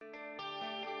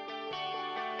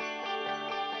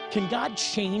Can God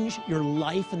change your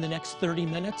life in the next 30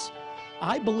 minutes?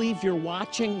 I believe you're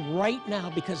watching right now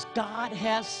because God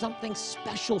has something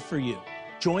special for you.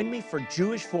 Join me for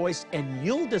Jewish Voice and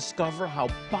you'll discover how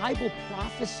Bible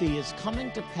prophecy is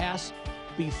coming to pass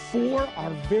before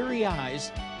our very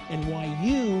eyes and why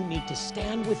you need to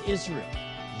stand with Israel.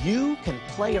 You can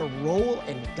play a role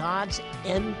in God's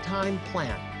end-time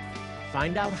plan.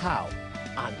 Find out how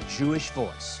on Jewish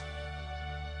Voice.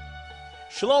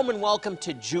 Shalom and welcome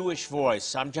to Jewish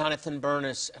Voice. I'm Jonathan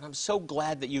Bernis, and I'm so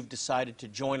glad that you've decided to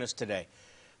join us today.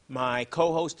 My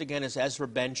co-host again is Ezra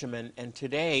Benjamin, and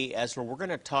today, Ezra, we're going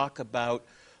to talk about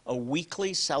a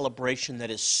weekly celebration that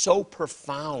is so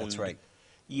profound, That's right,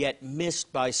 yet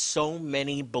missed by so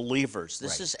many believers.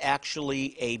 This is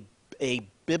actually a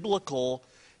biblical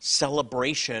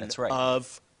celebration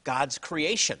of God's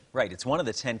creation. Right. It's one of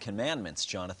the 10 Commandments,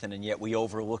 Jonathan, and yet we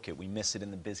overlook it. We miss it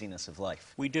in the busyness of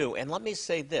life. We do. And let me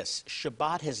say this,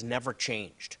 Shabbat has never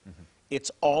changed. It's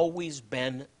always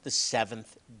been the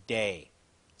seventh day.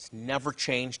 It's never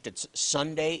changed.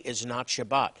 Sunday is not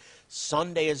Shabbat.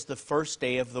 Sunday is the first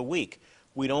day of the week.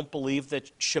 We don't believe that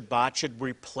Shabbat should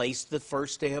replace the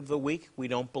first day of the week. We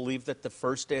don't believe that the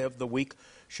first day of the week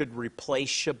should replace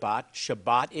Shabbat.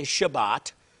 Shabbat is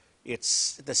Shabbat.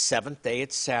 It's the seventh day,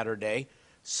 it's Saturday.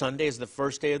 Sunday is the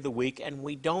first day of the week, and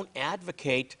we don't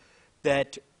advocate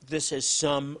that this is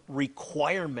some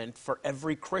requirement for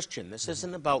every Christian. This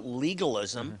isn't about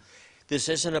legalism. This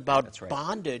isn't about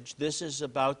bondage. This is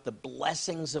about the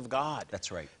blessings of God.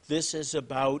 That's right. This is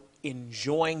about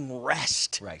enjoying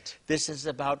rest. Right. This is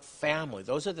about family.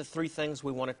 Those are the three things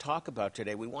we want to talk about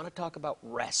today. We want to talk about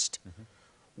rest.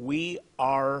 We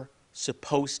are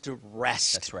supposed to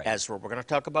rest. That's right. Ezra. We're going to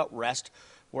talk about rest.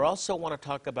 We also want to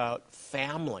talk about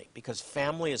family, because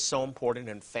family is so important,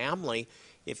 and family,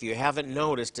 if you haven't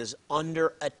noticed, is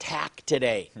under attack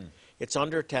today. It's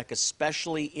under attack,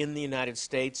 especially in the United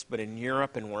States, but in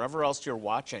Europe and wherever else you're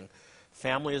watching,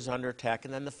 family is under attack.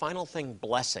 And then the final thing,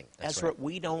 blessing. That's Ezra, right.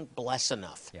 we don't bless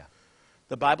enough. Yeah.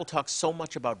 The Bible talks so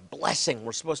much about blessing.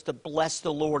 We're supposed to bless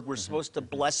the Lord. We're supposed to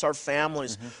bless our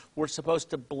families. We're supposed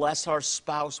to bless our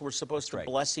spouse. We're supposed to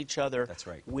bless each other. That's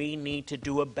right. We need to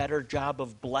do a better job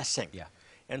of blessing. Yeah.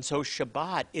 And so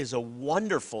Shabbat is a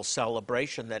wonderful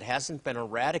celebration that hasn't been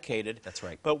eradicated. That's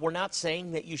right. But we're not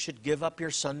saying that you should give up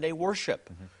your Sunday worship.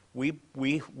 We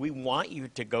want you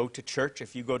to go to church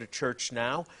if you go to church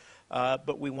now.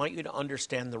 But we want you to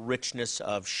understand the richness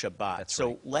of Shabbat. That's so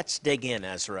right. let's dig in,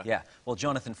 Ezra. Yeah. Well,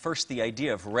 Jonathan, first the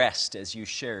idea of rest, as you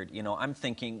shared. You know, I'm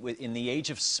thinking in the age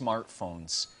of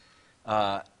smartphones,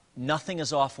 nothing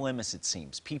is off limits, it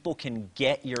seems. People can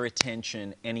get your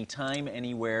attention anytime,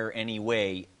 anywhere, any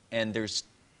way, and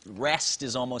rest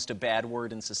is almost a bad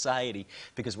word in society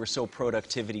because we're so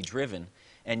productivity driven.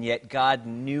 And yet God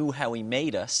knew how He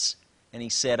made us, and He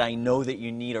said, I know that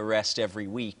you need a rest every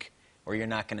week, or you're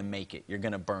not going to make it. You're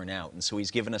going to burn out. And so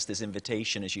He's given us this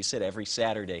invitation, as you said, every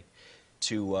Saturday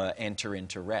to enter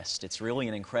into rest. It's really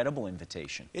an incredible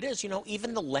invitation. It is. You know,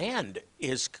 even the land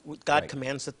is, God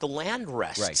commands that the land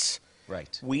rests.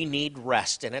 Right. We need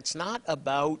rest. And it's not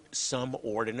about some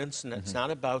ordinance, and it's not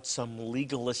about some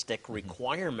legalistic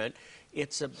requirement.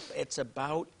 It's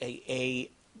about a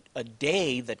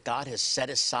day that God has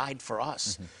set aside for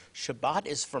us. Shabbat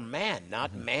is for man,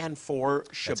 not man for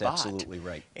Shabbat. That's absolutely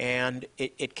right. And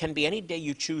it can be any day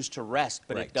you choose to rest,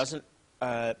 but it doesn't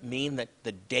mean that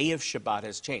the day of Shabbat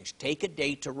has changed. Take a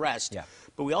day to rest,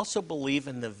 but we also believe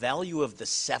in the value of the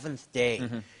seventh day,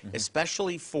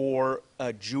 especially for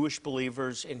Jewish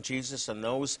believers in Jesus and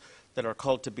those that are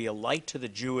called to be a light to the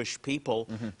Jewish people.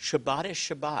 Shabbat is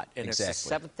Shabbat, and it's the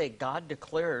seventh day. God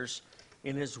declares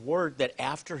in His Word that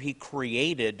after He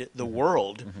created the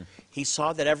world, He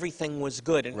saw that everything was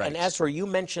good. And Ezra, you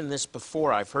mentioned this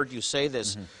before. I've heard you say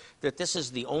this, that this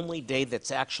is the only day that's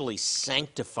actually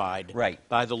sanctified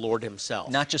by the Lord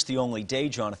Himself. Not just the only day,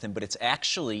 Jonathan, but it's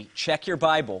actually, check your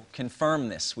Bible, confirm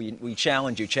this. We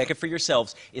challenge you, check it for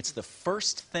yourselves. It's the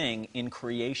first thing in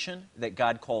creation that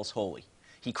God calls holy.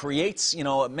 He creates, you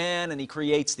know, man, and He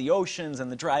creates the oceans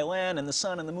and the dry land and the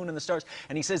sun and the moon and the stars,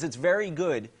 and He says it's very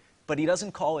good, but He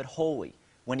doesn't call it holy.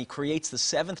 When He creates the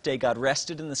seventh day, God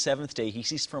rested in the seventh day. He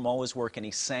ceased from all His work, and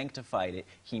He sanctified it.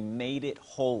 He made it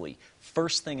holy.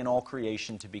 First thing in all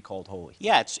creation to be called holy.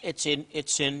 Yeah,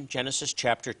 it's in Genesis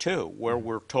chapter 2, where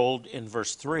we're told in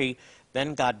verse 3,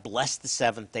 then God blessed the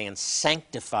seventh day and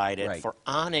sanctified it, for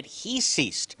on it He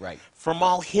ceased from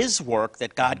all His work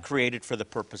that God created for the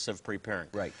purpose of preparing.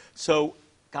 So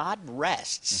God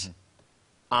rests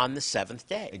on the seventh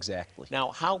day. Exactly.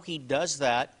 Now, how He does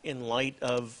that in light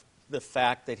of the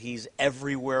fact that he's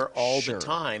everywhere all Sure, the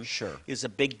time sure. is a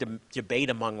big debate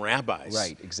among rabbis.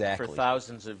 Right, exactly. For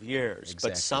thousands of years. Exactly.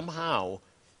 But somehow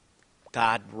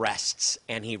God rests,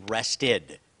 and he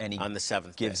rested And he on the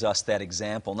seventh gives day. us that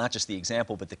example, not just the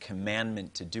example, but the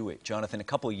commandment to do it. Jonathan, a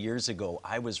couple of years ago,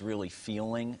 I was really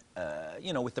feeling,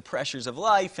 with the pressures of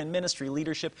life and ministry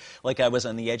leadership, like I was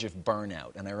on the edge of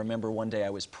burnout. And I remember one day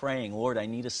I was praying, Lord, I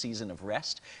need a season of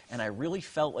rest. And I really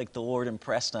felt like the Lord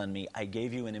impressed on me, I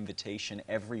gave you an invitation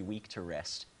every week to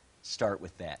rest. Start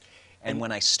with that. And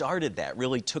when I started that,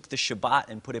 really took the Shabbat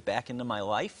and put it back into my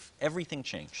life, everything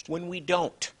changed. When we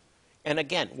don't, and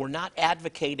again, we're not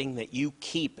advocating that you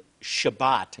keep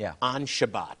Shabbat on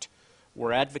Shabbat.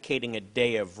 We're advocating a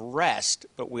day of rest,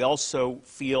 but we also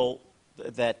feel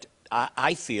that,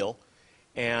 I feel,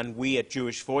 and we at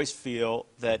Jewish Voice feel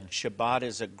that Shabbat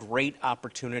is a great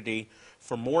opportunity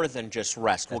for more than just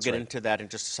rest. We'll get into that in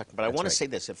just a second. But I want to say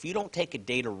this. If you don't take a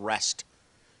day to rest,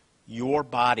 your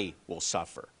body will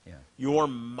suffer. Yeah. Your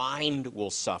mind will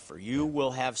suffer. You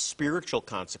will have spiritual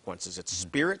consequences. It's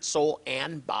spirit, soul,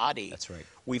 and body. That's right.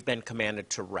 We've been commanded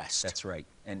to rest. That's right.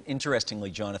 And interestingly,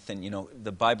 Jonathan,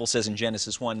 the Bible says in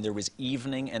Genesis 1, there was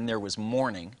evening and there was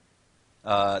morning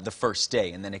the first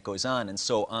day, and then it goes on. And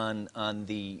so on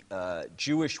the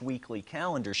Jewish weekly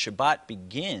calendar, Shabbat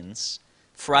begins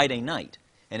Friday night,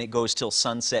 and it goes till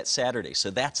sunset Saturday. So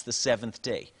that's the seventh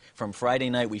day. From Friday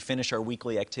night, we finish our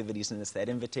weekly activities, and it's that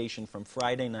invitation from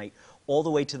Friday night all the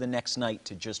way to the next night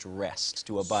to just rest,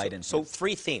 to abide in Him. So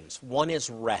three themes. One is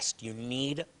rest. You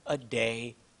need a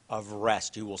day of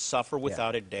rest. You will suffer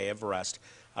without a day of rest.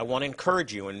 I want to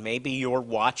encourage you, and maybe you're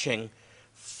watching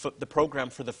the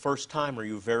program for the first time, or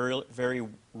you very, very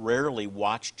rarely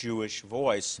watch Jewish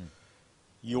Voice.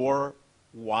 You're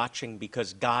watching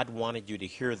because God wanted you to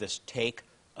hear this. Take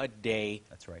a day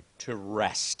to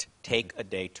rest. Take a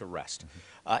day to rest.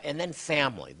 And then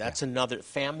family. That's another.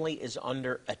 Family is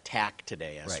under attack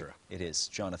today, Ezra. Right. It is,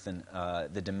 Jonathan.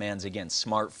 The demands, again,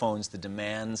 smartphones, the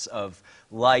demands of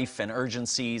life and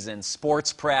urgencies and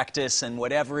sports practice and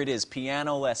whatever it is,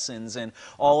 piano lessons, and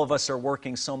all of us are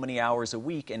working so many hours a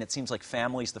week, and it seems like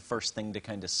family's the first thing to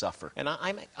kind of suffer. And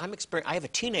I have a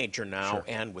teenager now,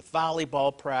 and with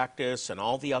volleyball practice and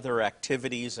all the other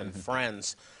activities and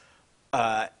friends,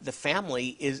 the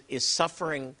family is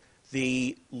suffering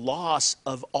the loss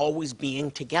of always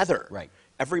being together. Right.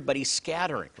 Everybody's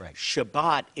scattering. Right.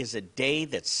 Shabbat is a day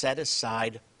that's set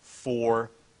aside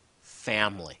for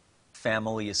family.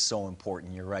 Family is so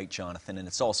important, you're right, Jonathan, and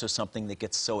it's also something that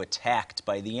gets so attacked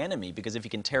by the enemy, because if he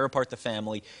can tear apart the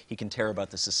family, he can tear apart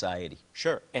the society.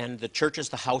 Sure, and the church is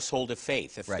the household of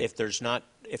faith.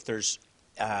 If there's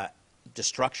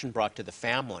destruction brought to the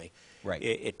family,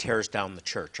 it tears down the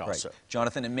church also. Right.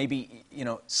 Jonathan, and maybe,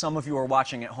 some of you are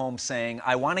watching at home saying,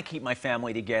 I want to keep my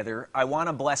family together. I want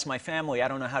to bless my family. I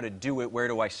don't know how to do it. Where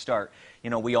do I start?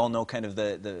 We all know kind of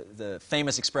the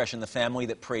famous expression, the family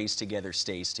that prays together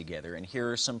stays together. And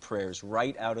here are some prayers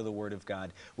right out of the Word of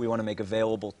God we want to make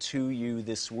available to you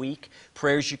this week.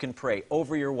 Prayers you can pray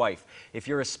over your wife. If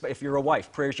you're a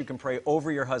wife, prayers you can pray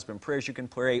over your husband. Prayers you can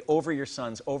pray over your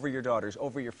sons, over your daughters,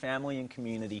 over your family and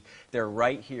community. They're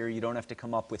right here. You don't have to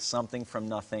come up with something from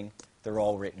nothing. They're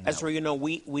all written Ezra, out.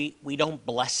 we don't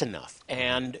bless enough.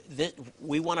 And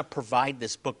we want to provide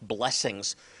this book,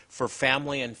 Blessings, for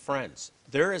family and friends.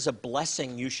 There is a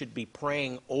blessing you should be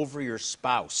praying over your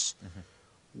spouse.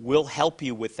 We'll help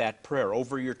you with that prayer.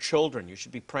 Over your children. You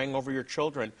should be praying over your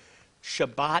children.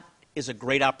 Shabbat is a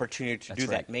great opportunity to do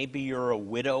that. Maybe you're a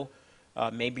widow.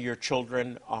 Maybe your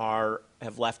children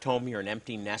have left home. You're an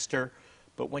empty nester.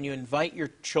 But when you invite your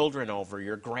children over,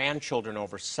 your grandchildren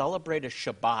over, celebrate a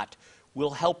Shabbat. We'll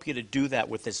help you to do that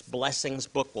with this Blessings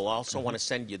book. We'll also want to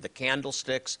send you the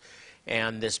candlesticks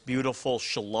and this beautiful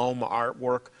Shalom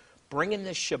artwork. Bring in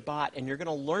this Shabbat, and you're going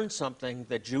to learn something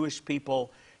that Jewish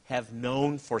people have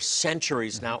known for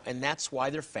centuries now, and that's why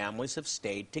their families have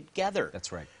stayed together.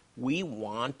 That's right. We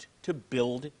want to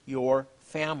build your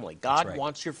family. God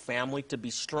wants your family to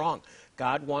be strong.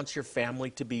 God wants your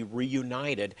family to be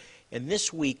reunited. And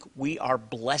this week, we are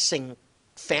blessing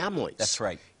families. That's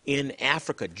right. In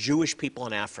Africa, Jewish people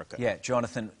in Africa. Yeah,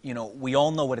 Jonathan, we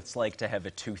all know what it's like to have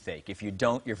a toothache. If you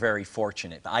don't, you're very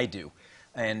fortunate. I do.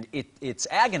 And it's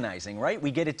agonizing, right?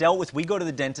 We get it dealt with. We go to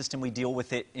the dentist and we deal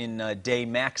with it in a day,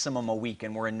 maximum a week,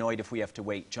 and we're annoyed if we have to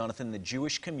wait. Jonathan, the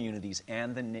Jewish communities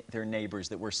and their neighbors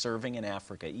that we're serving in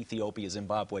Africa, Ethiopia,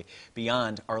 Zimbabwe,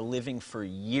 beyond, are living for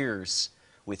years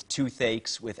with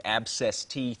toothaches, with abscessed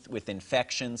teeth, with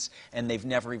infections, and they've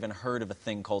never even heard of a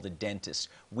thing called a dentist.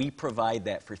 We provide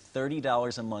that for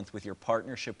 $30 a month with your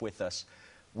partnership with us.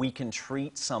 we can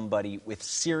treat somebody with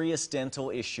serious dental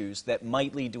issues that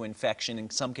might lead to infection, in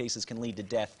some cases can lead to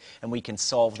death, and we can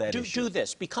solve that issue. Do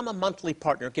this. Become a monthly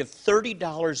partner. Give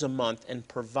 $30 a month and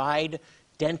provide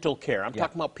dental care. I'm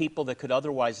talking about people that could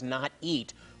otherwise not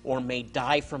eat or may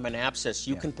die from an abscess.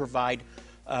 You can provide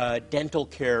dental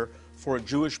care for a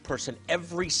Jewish person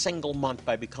every single month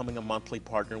by becoming a monthly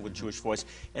partner with Jewish Voice,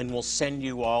 and we'll send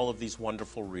you all of these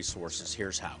wonderful resources.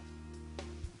 Here's how.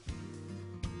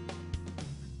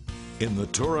 In the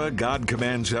Torah, God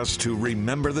commands us to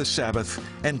remember the Sabbath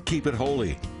and keep it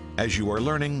holy. As you are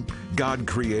learning, God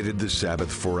created the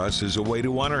Sabbath for us as a way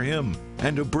to honor Him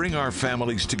and to bring our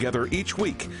families together each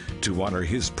week to honor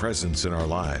His presence in our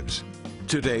lives.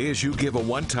 Today, as you give a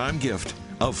one-time gift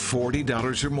of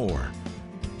 $40 or more,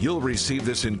 you'll receive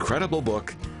this incredible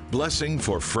book, Blessing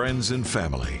for Friends and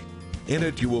Family. In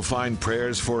it, you will find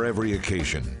prayers for every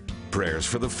occasion, prayers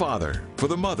for the father, for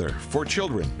the mother, for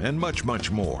children, and much, much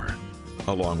more.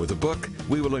 Along with the book,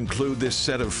 we will include this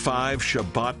set of 5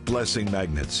 Shabbat blessing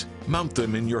magnets. Mount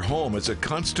them in your home as a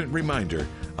constant reminder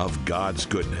of God's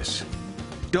goodness.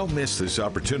 Don't miss this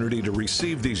opportunity to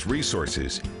receive these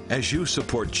resources as you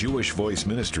support Jewish Voice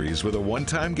Ministries with a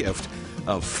one-time gift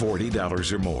of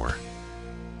 $40 or more.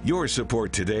 Your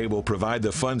support today will provide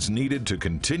the funds needed to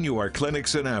continue our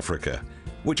clinics in Africa,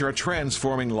 which are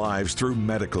transforming lives through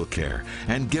medical care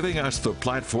and giving us the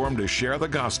platform to share the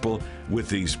gospel with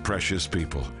these precious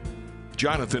people.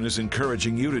 Jonathan is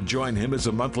encouraging you to join him as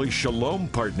a monthly Shalom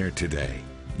partner today.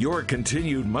 Your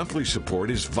continued monthly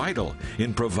support is vital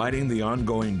in providing the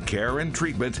ongoing care and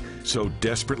treatment so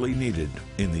desperately needed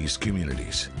in these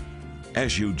communities.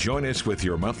 As you join us with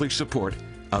your monthly support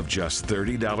of just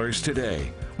 $30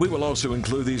 today, we will also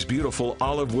include these beautiful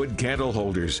olive wood candle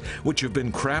holders, which have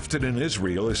been crafted in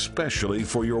Israel especially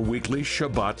for your weekly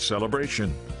Shabbat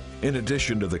celebration. In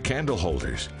addition to the candle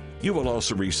holders, you will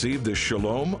also receive the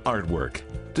Shalom artwork.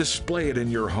 Display it in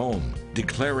your home,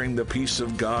 declaring the peace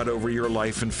of God over your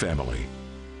life and family.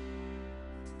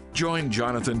 Join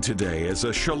Jonathan today as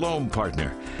a Shalom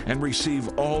partner and receive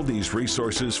all these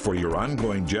resources for your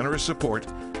ongoing generous support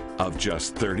of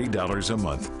just $30 a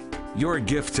month. Your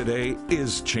gift today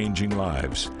is changing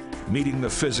lives, meeting the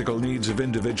physical needs of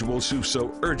individuals who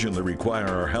so urgently require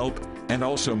our help, and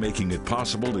also making it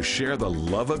possible to share the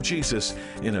love of Jesus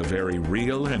in a very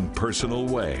real and personal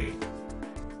way.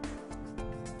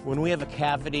 When we have a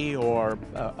cavity or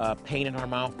a pain in our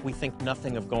mouth, we think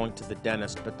nothing of going to the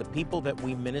dentist, but the people that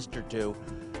we minister to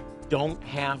don't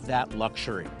have that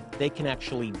luxury. They can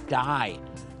actually die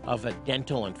of a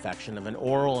dental infection, of an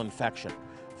oral infection.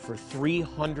 For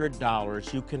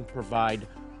 $300, you can provide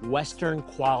Western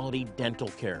quality dental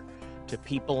care to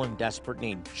people in desperate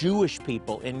need, Jewish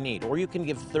people in need, or you can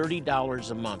give $30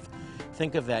 a month.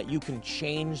 Think of that. You can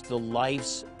change the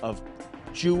lives of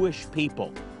Jewish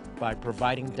people by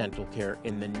providing dental care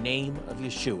in the name of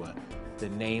Yeshua, the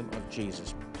name of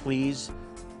Jesus. Please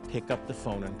pick up the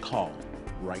phone and call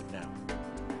right now.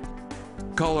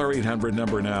 Call our 800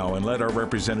 number now and let our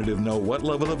representative know what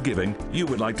level of giving you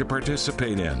would like to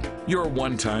participate in. Your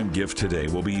one-time gift today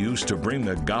will be used to bring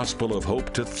the gospel of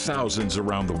hope to thousands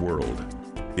around the world.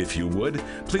 If you would,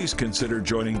 please consider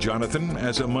joining Jonathan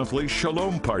as a monthly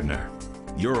Shalom partner.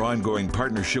 Your ongoing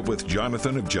partnership with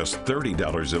Jonathan of just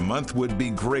 $30 a month would be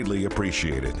greatly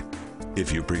appreciated.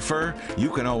 If you prefer, you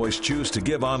can always choose to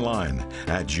give online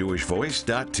at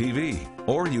jewishvoice.tv,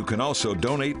 or you can also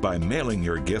donate by mailing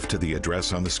your gift to the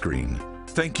address on the screen.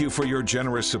 Thank you for your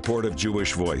generous support of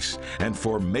Jewish Voice and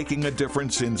for making a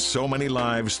difference in so many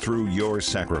lives through your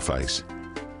sacrifice.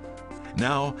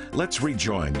 Now, let's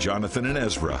rejoin Jonathan and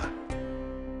Ezra.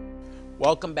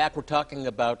 Welcome back. We're talking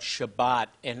about Shabbat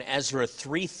and Ezra.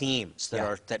 3 themes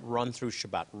that run through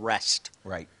Shabbat. Rest.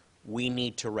 Right. We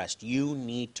need to rest. You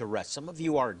need to rest. Some of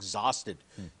you are exhausted.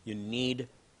 You need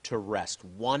to rest.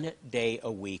 1 day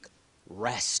a week,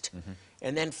 rest.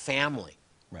 And then family.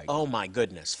 Right. Oh my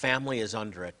goodness, family is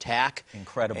under attack.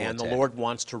 Incredible And attack. the Lord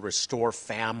wants to restore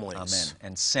families. Amen.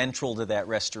 And central to that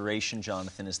restoration,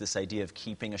 Jonathan, is this idea of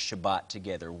keeping a Shabbat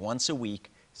together. Once a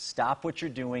week, stop what you're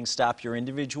doing, stop your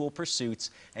individual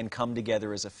pursuits, and come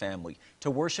together as a family to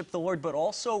worship the Lord, but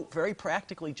also very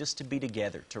practically just to be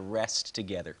together, to rest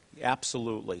together.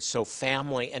 Absolutely. So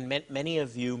family, and many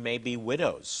of you may be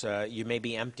widows. You may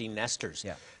be empty nesters.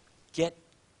 Yeah. Get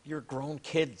your grown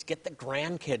kids, get the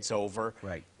grandkids over,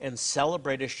 Right. and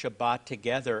celebrate a Shabbat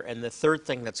together. And the third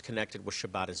thing that's connected with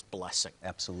Shabbat is blessing.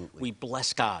 Absolutely. We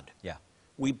bless God. Yeah.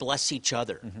 We bless each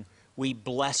other. We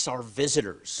bless our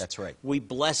visitors. That's right. We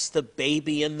bless the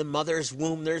baby in the mother's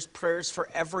womb. There's prayers for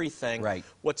everything. Right.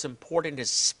 What's important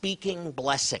is speaking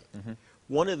blessing.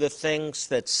 one of the things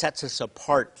that sets us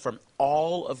apart from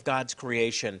all of God's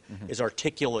creation is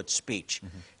articulate speech.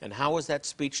 And how is that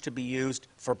speech to be used?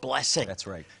 For blessing. That's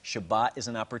right. Shabbat is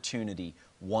an opportunity,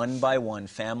 one by one,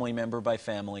 family member by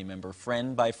family member,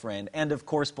 friend by friend, and of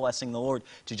course blessing the Lord,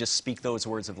 to just speak those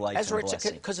words of life Ezra, and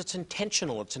blessing. because it's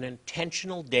intentional. It's an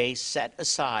intentional day set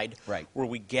aside Right. where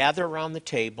we gather around the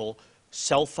table,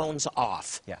 cell phones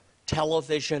off, Yeah.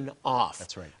 television off,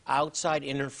 That's right. outside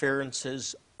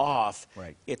interferences off.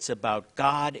 Right. It's about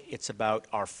God. It's about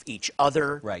each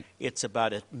other. Right. It's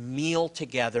about a meal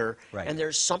together. Right. And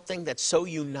there's something that's so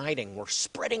uniting. We're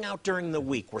spreading out during the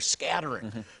week. We're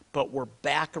scattering. But we're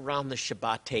back around the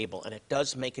Shabbat table, and it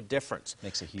does make a difference.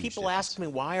 Makes a huge People difference. ask me,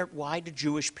 why do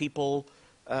Jewish people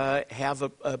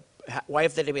why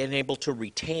have they been able to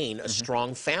retain a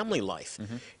strong family life?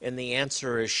 And the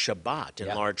answer is Shabbat in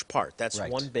Yeah. large part. That's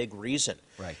Right. one big reason.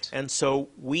 Right. And so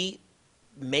we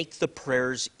make the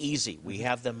prayers easy. We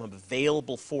have them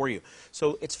available for you.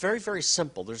 So it's very, very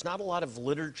simple. There's not a lot of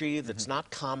liturgy that's not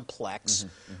complex.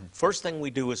 First thing we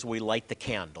do is we light the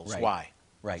candles. Right. Why?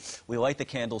 Right. We light the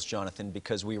candles, Jonathan,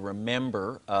 because we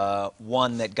remember,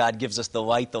 one, that God gives us the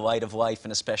light of life,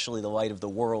 and especially the light of the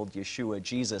world, Yeshua,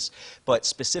 Jesus. But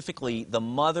specifically, the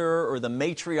mother or the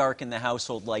matriarch in the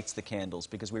household lights the candles,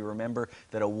 because we remember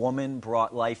that a woman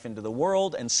brought life into the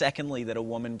world, and secondly, that a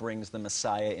woman brings the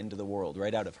Messiah into the world.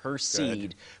 Right out of her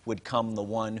seed would come the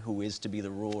one who is to be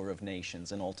the ruler of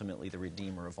nations and ultimately the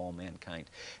Redeemer of all mankind.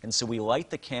 And so we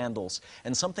light the candles,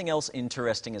 and something else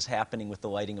interesting is happening with the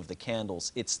lighting of the candles.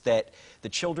 It's that the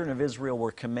children of Israel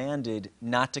were commanded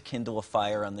not to kindle a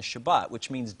fire on the Shabbat, which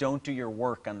means don't do your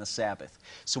work on the Sabbath.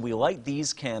 So we light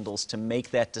these candles to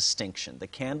make that distinction. The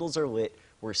candles are lit.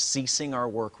 We're ceasing our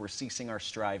work. We're ceasing our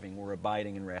striving. We're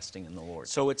abiding and resting in the Lord.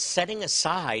 So it's setting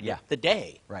aside the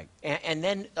day. Right. And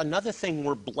then another thing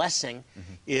we're blessing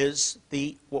is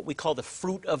what we call the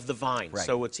fruit of the vine. Right.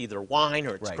 So it's either wine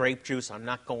or it's Right. grape juice. I'm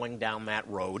not going down that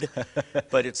road.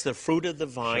 But it's the fruit of the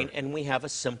vine, and we have a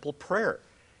simple prayer.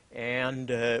 And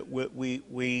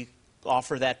we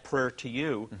offer that prayer to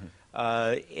you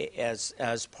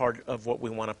as part of what we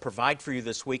want to provide for you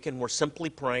this week. And we're simply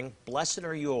praying, "Blessed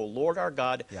are you, O Lord our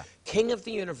God, King of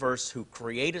the universe, who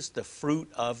createst the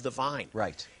fruit of the vine."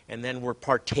 Right. And then we're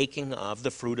partaking of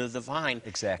the fruit of the vine.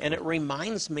 Exactly. And it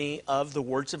reminds me of the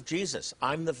words of Jesus.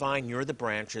 I'm the vine, you're the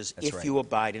branches. That's if right. you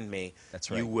abide in me, That's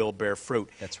right. you will bear fruit.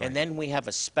 That's right. And then we have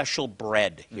a special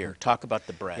bread here. Talk about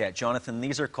the bread. Yeah, Jonathan,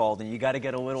 these are called, and you got to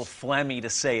get a little phlegmy to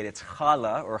say it. It's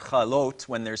challah or chalot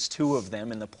when there's two of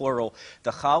them in the plural.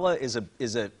 The challah is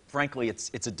a frankly,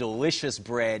 it's a delicious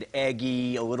bread,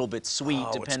 eggy, a little bit sweet, Oh,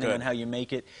 it's depending good. on how you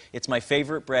make it. It's my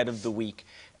favorite bread of the week.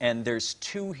 And there's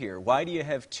two here. Why do you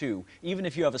have two? Even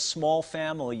if you have a small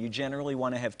family, you generally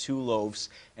want to have two loaves.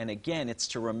 And again, it's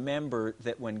to remember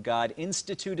that when God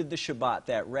instituted the Shabbat,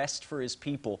 that rest for his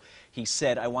people, he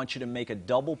said, I want you to make a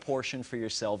double portion for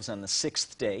yourselves on the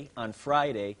sixth day, on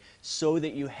Friday, so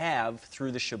that you have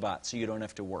through the Shabbat, so you don't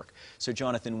have to work. So,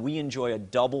 Jonathan, we enjoy a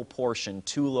double portion,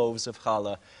 2 loaves of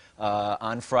challah,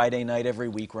 on Friday night every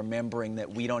week, remembering that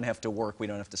we don't have to work, we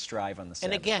don't have to strive on the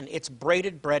Sabbath. And again, it's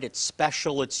braided bread, it's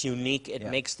special, it's unique, it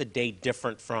makes the day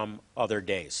different from other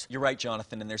days. You're right,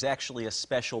 Jonathan, and there's actually a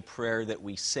special prayer that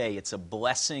we say. It's a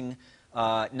blessing,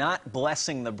 not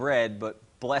blessing the bread, but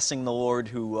blessing the Lord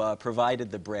who provided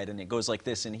the bread. And it goes like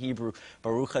this in Hebrew,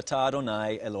 Baruch atah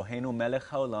Adonai Eloheinu melech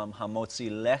haolam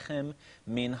hamotzi lechem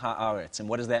min haaretz. And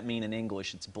what does that mean in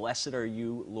English? It's blessed are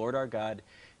you, Lord our God,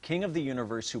 King of the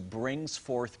universe, who brings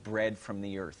forth bread from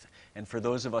the earth. And for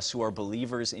those of us who are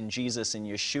believers in Jesus and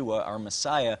Yeshua, our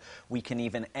Messiah, we can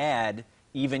even add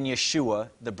even Yeshua,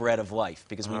 the bread of life,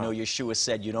 because we know Yeshua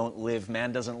said,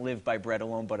 man doesn't live by bread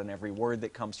alone, but on every word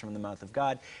that comes from the mouth of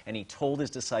God. And he told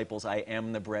his disciples, I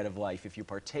am the bread of life. If you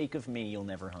partake of me, you'll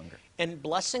never hunger. And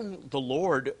blessing the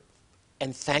Lord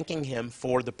and thanking him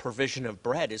for the provision of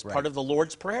bread is part of the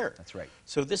Lord's Prayer. That's right.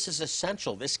 So this is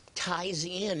essential. This ties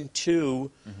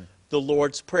into the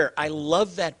Lord's Prayer. I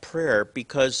love that prayer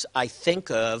because I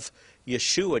think of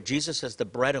Yeshua, Jesus, as the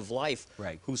bread of life,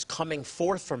 who's coming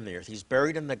forth from the earth. He's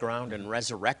buried in the ground and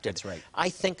resurrected. That's right. I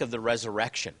think of the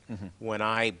resurrection when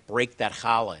I break that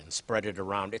challah and spread it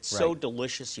around. It's so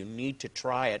delicious. You need to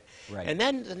try it. Right. And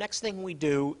then the next thing we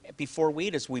do before we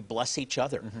eat is we bless each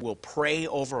other. We'll pray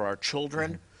over our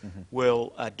children.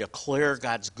 We'll declare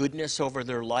God's goodness over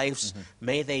their lives.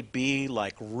 May they be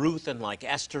like Ruth and like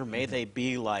Esther. May they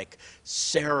be like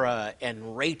Sarah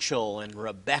and Rachel and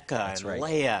Rebecca and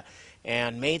Leah.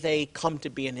 And may they come to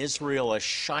be in Israel a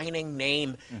shining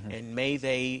name, and may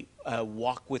they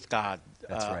walk with God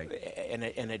That's right.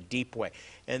 in a deep way.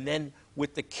 And then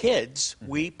with the kids,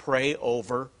 we pray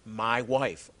over my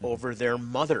wife, over their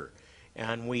mother.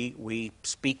 And we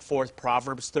speak forth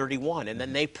Proverbs 31, and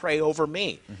then they pray over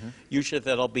me. Usually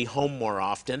that'll be home more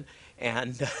often,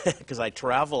 and because I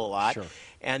travel a lot. Sure.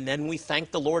 And then we thank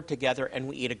the Lord together, and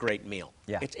we eat a great meal.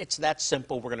 Yeah. It's that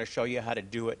simple. We're going to show you how to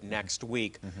do it next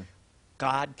week.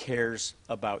 God cares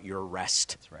about your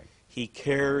rest. That's right. He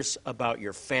cares about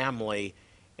your family,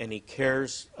 and He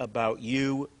cares about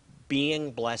you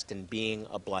being blessed and being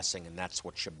a blessing, and that's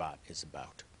what Shabbat is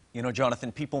about. You know,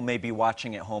 Jonathan, people may be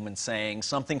watching at home and saying,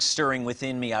 something's stirring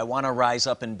within me. I want to rise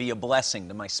up and be a blessing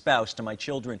to my spouse, to my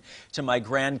children, to my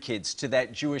grandkids, to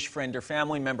that Jewish friend or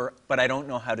family member, but I don't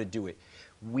know how to do it.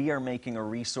 We are making a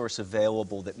resource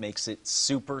available that makes it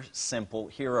super simple.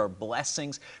 Here are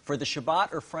blessings for the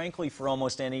Shabbat, or frankly, for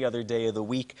almost any other day of the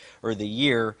week or the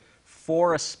year,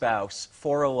 for a spouse,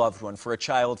 for a loved one, for a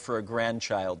child, for a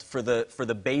grandchild, for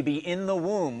the baby in the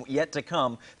womb yet to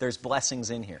come. There's blessings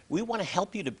in here. We want to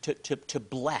help you to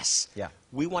bless. Yeah.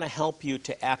 We want to help you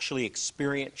to actually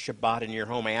experience Shabbat in your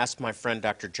home. I asked my friend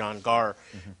Dr. John Garr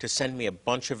to send me a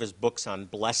bunch of his books on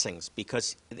blessings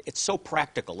because it's so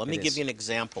practical. Let me give you an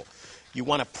example. You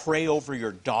want to pray over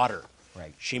your daughter.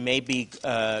 Right. She may be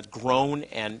grown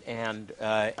and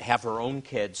have her own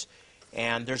kids.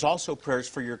 And there's also prayers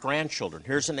for your grandchildren.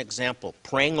 Here's an example.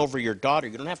 Praying over your daughter.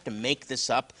 You don't have to make this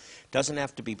up. It doesn't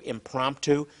have to be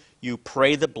impromptu. You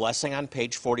pray the blessing on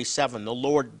page 47. The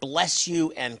Lord bless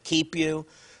you and keep you.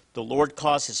 The Lord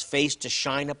cause His face to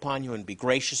shine upon you and be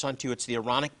gracious unto you. It's the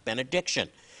Aaronic benediction.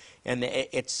 And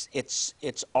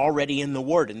it's already in the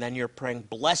Word. And then you're praying,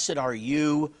 blessed are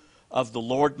you of the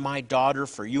Lord, my daughter,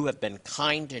 for you have been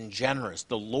kind and generous.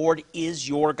 The Lord is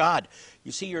your God.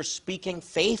 You see, you're speaking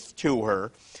faith to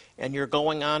her, and you're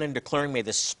going on and declaring, may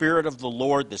the Spirit of the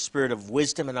Lord, the Spirit of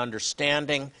wisdom and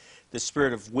understanding, the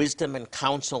Spirit of wisdom and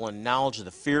counsel and knowledge, the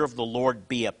fear of the Lord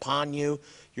be upon you.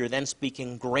 You're then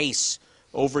speaking grace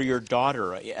over your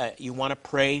daughter. You want to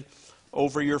pray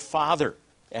over your father,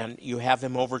 and you have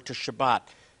him over to Shabbat.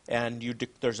 And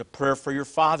there's a prayer for your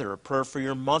father, a prayer for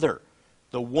your mother.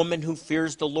 The woman who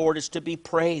fears the Lord is to be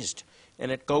praised.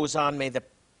 And it goes on, may the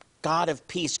God of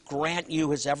peace grant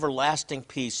you His everlasting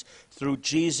peace through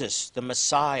Jesus, the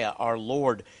Messiah, our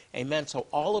Lord. Amen. So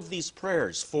all of these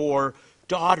prayers for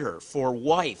daughter, for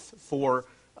wife, for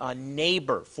a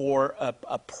neighbor, for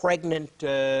a pregnant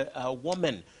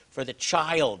woman, for the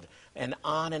child, and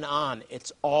on,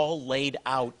 it's all laid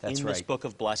out in this book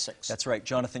of blessings. That's right.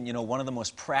 Jonathan, you know, one of the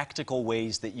most practical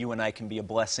ways that you and I can be a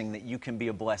blessing, that you can be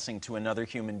a blessing to another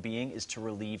human being, is to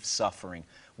relieve suffering.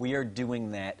 We are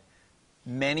doing that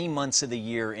many months of the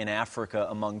year in Africa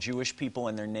among Jewish people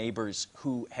and their neighbors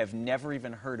who have never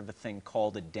even heard of a thing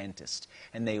called a dentist.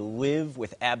 And they live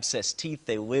with abscessed teeth,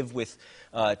 they live with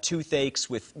toothaches,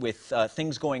 with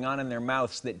things going on in their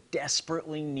mouths that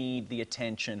desperately need the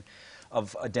attention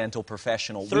of a dental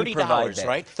professional. $30,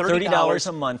 right? $30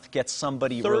 a month gets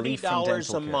somebody relief from dental care.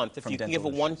 $30 a month. If you can give a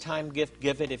one-time gift,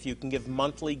 give it. If you can give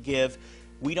monthly, give.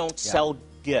 We don't sell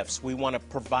gifts. We want to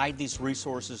provide these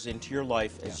resources into your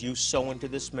life as you sow into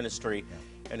this ministry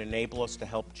and enable us to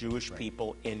help Jewish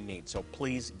people in need. So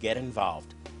please get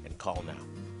involved and call now.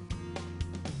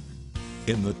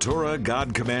 In the Torah,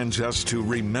 God commands us to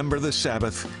remember the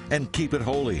Sabbath and keep it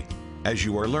holy. As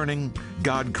you are learning,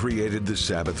 God created the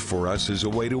Sabbath for us as a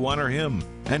way to honor Him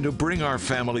and to bring our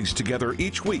families together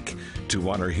each week to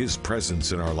honor His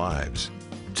presence in our lives.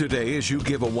 Today, as you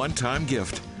give a one-time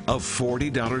gift of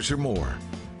 $40 or more,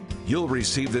 you'll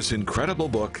receive this incredible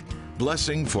book,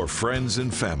 Blessing for Friends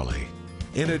and Family.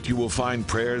 In it, you will find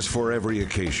prayers for every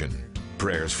occasion,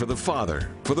 prayers for the father,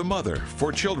 for the mother,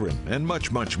 for children, and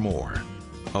much, much more.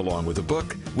 Along with the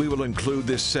book, we will include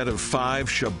this set of 5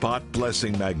 Shabbat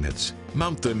blessing magnets.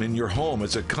 Mount them in your home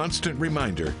as a constant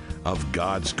reminder of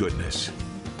God's goodness.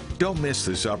 Don't miss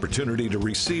this opportunity to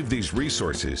receive these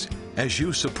resources as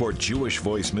you support Jewish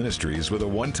Voice Ministries with a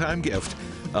one-time gift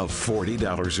of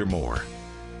 $40 or more.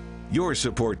 Your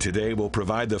support today will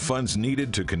provide the funds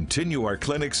needed to continue our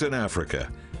clinics in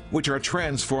Africa, which are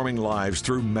transforming lives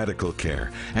through medical care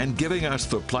and giving us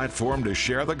the platform to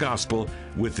share the gospel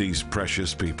with these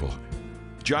precious people.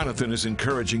 Jonathan is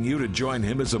encouraging you to join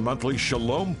him as a monthly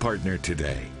Shalom partner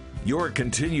today. Your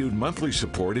continued monthly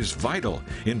support is vital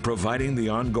in providing the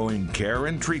ongoing care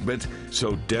and treatment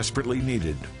so desperately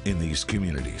needed in these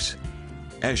communities.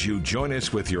 As you join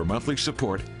us with your monthly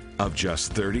support of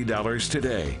just $30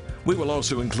 today, we will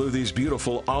also include these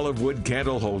beautiful olive wood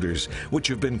candle holders, which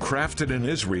have been crafted in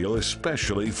Israel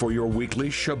especially for your weekly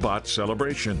Shabbat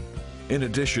celebration. In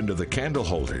addition to the candle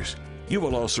holders, You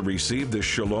will also receive the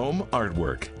Shalom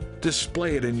artwork.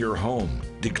 Display it in your home,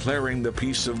 declaring the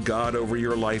peace of God over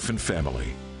your life and family.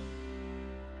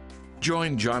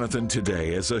 Join Jonathan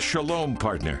today as a Shalom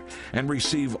partner and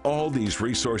receive all these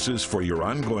resources for your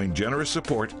ongoing generous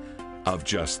support of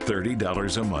just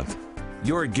 $30 a month.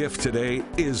 Your gift today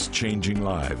is changing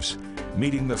lives,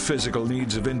 meeting the physical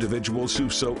needs of individuals who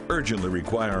so urgently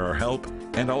require our help,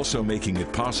 and also making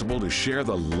it possible to share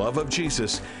the love of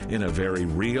Jesus in a very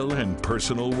real and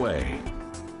personal way.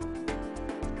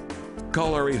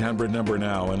 Call our 800 number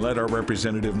now and let our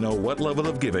representative know what level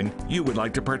of giving you would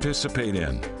like to participate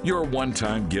in. Your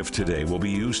one-time gift today will be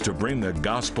used to bring the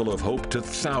gospel of hope to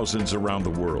thousands around the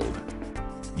world.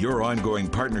 Your ongoing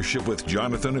partnership with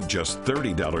Jonathan of just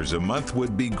 $30 a month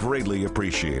would be greatly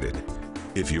appreciated.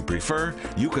 If you prefer,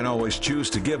 you can always choose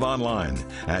to give online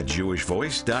at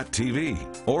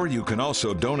jewishvoice.tv, or you can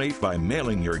also donate by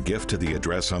mailing your gift to the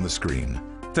address on the screen.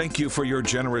 Thank you for your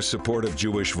generous support of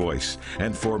Jewish Voice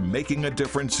and for making a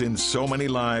difference in so many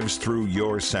lives through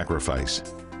your sacrifice.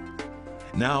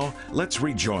 Now, let's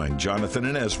rejoin Jonathan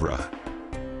and Ezra.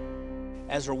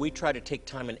 Ezra, we try to take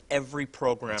time in every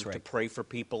program That's right. to pray for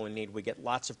people in need. We get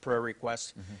lots of prayer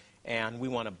requests, and we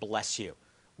want to bless you.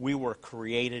 We were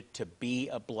created to be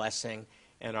a blessing,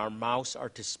 and our mouths are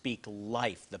to speak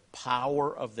life. The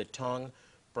power of the tongue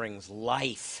brings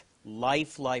life.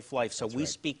 Life, life, life. So we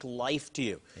speak life to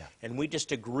you. Yeah. And we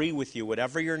just agree with you.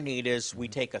 Whatever your need is, we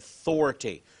take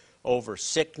authority over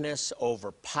sickness,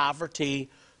 over poverty,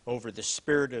 over the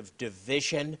spirit of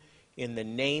division in the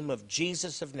name of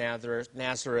Jesus of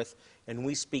Nazareth, and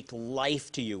we speak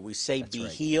life to you. We say, be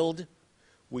healed.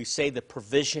 We say the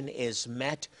provision is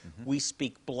met. We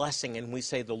speak blessing, and we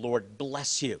say, the Lord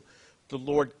bless you. The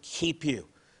Lord keep you.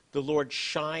 The Lord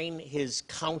shine his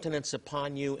countenance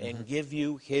upon you and give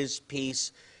you his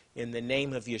peace in the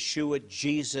name of Yeshua,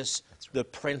 Jesus, the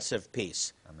Prince of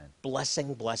Peace. Amen.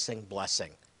 Blessing, blessing,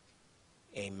 blessing.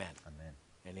 Amen. Amen.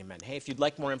 And amen. Hey, if you'd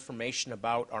like more information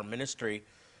about our ministry,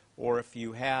 or if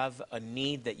you have a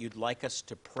need that you'd like us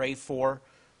to pray for,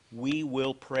 we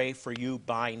will pray for you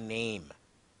by name.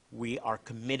 We are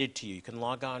committed to you. You can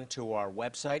log on to our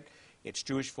website. It's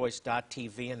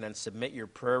jewishvoice.tv, and then submit your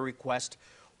prayer request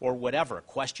or whatever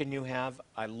question you have.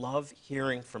 I love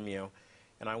hearing from you,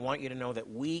 and I want you to know that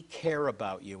we care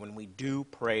about you and we do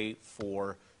pray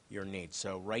for your needs.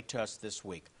 So write to us this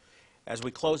week. As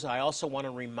we close, I also want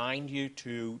to remind you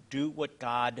to do what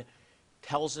God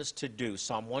tells us to do.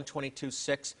 Psalm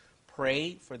 122:6,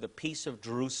 pray for the peace of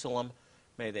Jerusalem.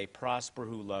 May they prosper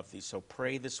who love thee. So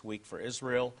pray this week for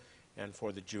Israel and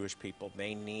for the Jewish people.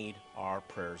 They need our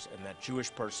prayers, and that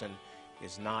Jewish person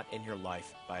is not in your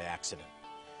life by accident.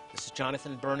 This is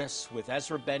Jonathan Bernis with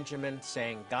Ezra Benjamin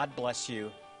saying, God bless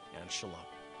you and shalom.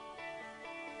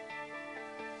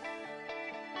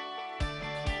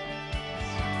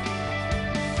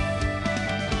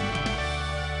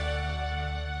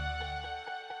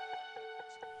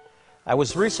 I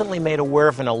was recently made aware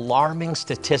of an alarming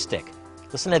statistic.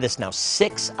 Listen to this now.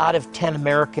 6 out of 10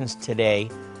 Americans today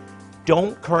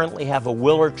don't currently have a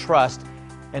will or trust,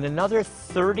 and another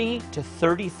 30 to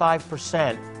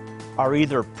 35% are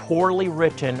either poorly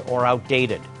written or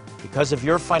outdated. Because of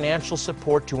your financial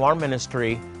support to our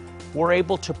ministry, we're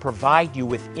able to provide you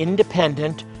with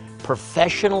independent,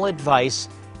 professional advice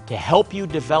to help you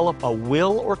develop a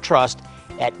will or trust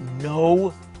at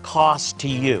no cost to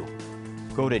you.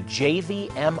 Go to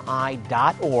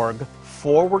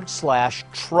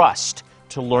jvmi.org/trust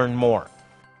to learn more.